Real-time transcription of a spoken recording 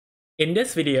In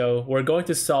this video, we're going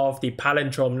to solve the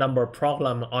palindrome number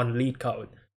problem on Leetcode.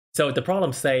 So the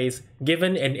problem says,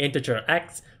 given an integer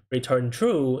x, return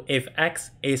true if x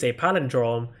is a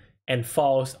palindrome and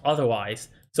false otherwise.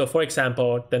 So for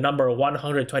example, the number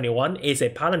 121 is a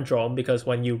palindrome because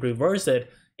when you reverse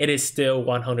it, it is still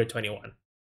 121.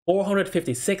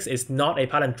 456 is not a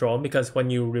palindrome because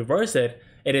when you reverse it,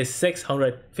 it is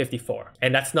 654,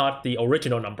 and that's not the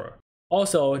original number.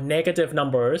 Also, negative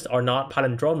numbers are not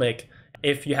palindromic.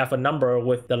 If you have a number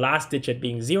with the last digit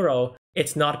being 0,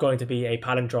 it's not going to be a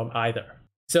palindrome either.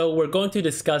 So we're going to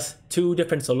discuss two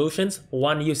different solutions,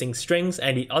 one using strings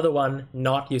and the other one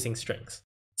not using strings.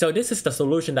 So this is the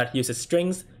solution that uses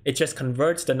strings. It just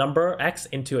converts the number x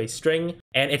into a string,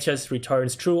 and it just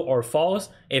returns true or false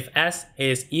if s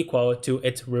is equal to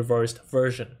its reversed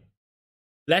version.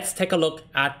 Let's take a look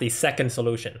at the second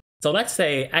solution. So let's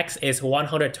say x is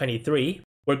 123.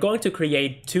 We're going to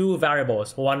create two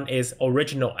variables. One is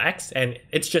original x, and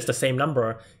it's just the same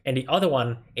number, and the other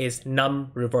one is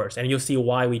num reverse, and you'll see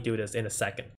why we do this in a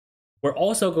second. We're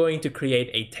also going to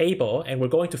create a table, and we're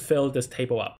going to fill this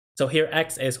table up. So here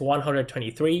x is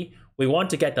 123. We want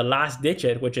to get the last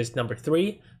digit, which is number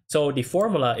 3. So the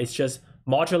formula is just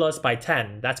modulus by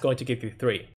 10. That's going to give you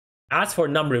 3. As for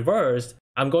num reversed,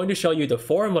 I'm going to show you the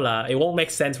formula. It won't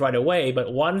make sense right away,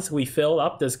 but once we fill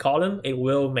up this column, it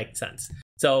will make sense.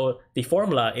 So the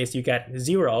formula is you get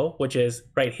 0, which is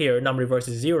right here, num reverse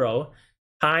is 0,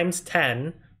 times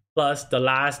 10 plus the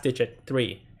last digit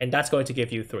 3, and that's going to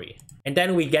give you 3. And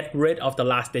then we get rid of the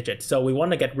last digit. So we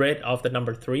want to get rid of the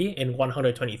number 3 in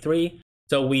 123.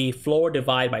 So we floor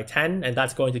divide by 10, and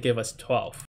that's going to give us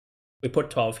 12. We put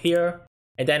 12 here,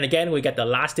 and then again we get the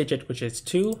last digit, which is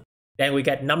 2. Then we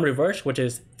get num reverse, which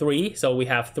is 3, so we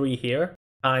have 3 here,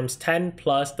 times 10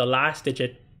 plus the last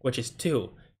digit, which is 2.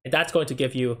 And that's going to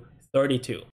give you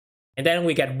 32. And then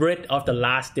we get rid of the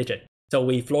last digit. So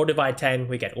we floor divide 10,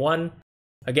 we get 1.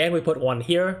 Again, we put 1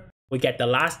 here. We get the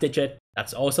last digit,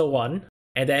 that's also 1.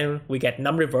 And then we get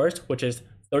num reverse, which is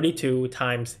 32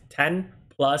 times 10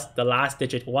 plus the last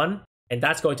digit 1. And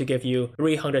that's going to give you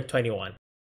 321.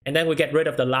 And then we get rid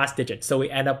of the last digit, so we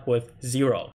end up with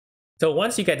 0. So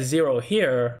once you get 0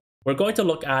 here, we're going to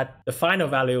look at the final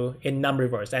value in num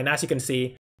reverse. And as you can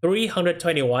see,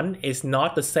 321 is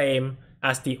not the same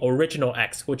as the original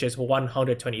x, which is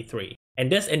 123.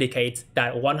 And this indicates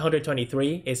that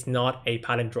 123 is not a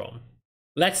palindrome.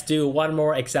 Let's do one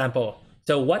more example.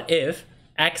 So what if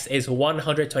x is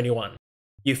 121?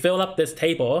 You fill up this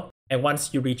table, and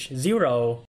once you reach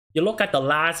 0, you look at the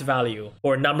last value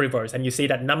for num reverse, and you see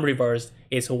that num reverse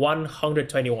is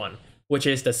 121. Which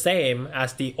is the same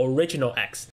as the original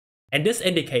x. And this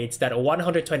indicates that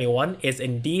 121 is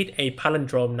indeed a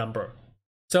palindrome number.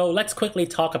 So let's quickly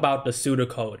talk about the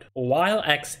pseudocode. While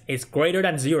x is greater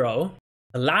than 0,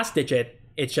 the last digit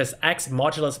is just x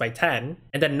modulus by 10,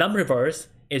 and then num reverse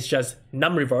is just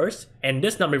num reverse, and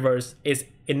this num reverse is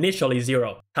initially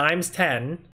 0, times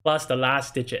 10 plus the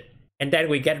last digit. And then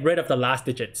we get rid of the last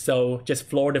digit, so just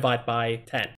floor divide by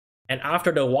 10. And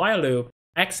after the while loop,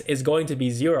 x is going to be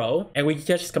 0, and we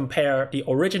just compare the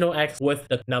original x with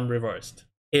the num reversed.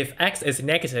 If x is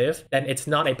negative, then it's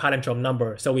not a palindrome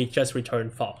number, so we just return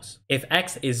false. If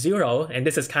x is 0, and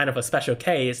this is kind of a special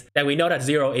case, then we know that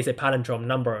 0 is a palindrome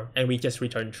number, and we just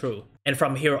return true. And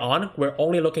from here on, we're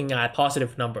only looking at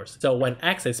positive numbers. So when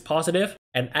x is positive,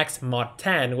 and x mod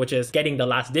 10, which is getting the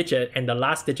last digit, and the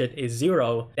last digit is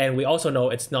 0, then we also know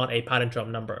it's not a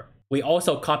palindrome number. We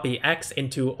also copy x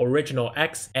into original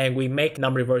x, and we make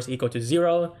num reverse equal to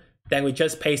 0. Then we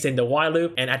just paste in the while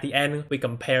loop, and at the end, we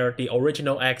compare the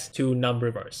original x to num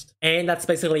reversed. And that's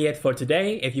basically it for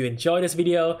today. If you enjoyed this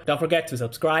video, don't forget to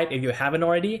subscribe if you haven't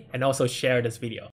already, and also share this video.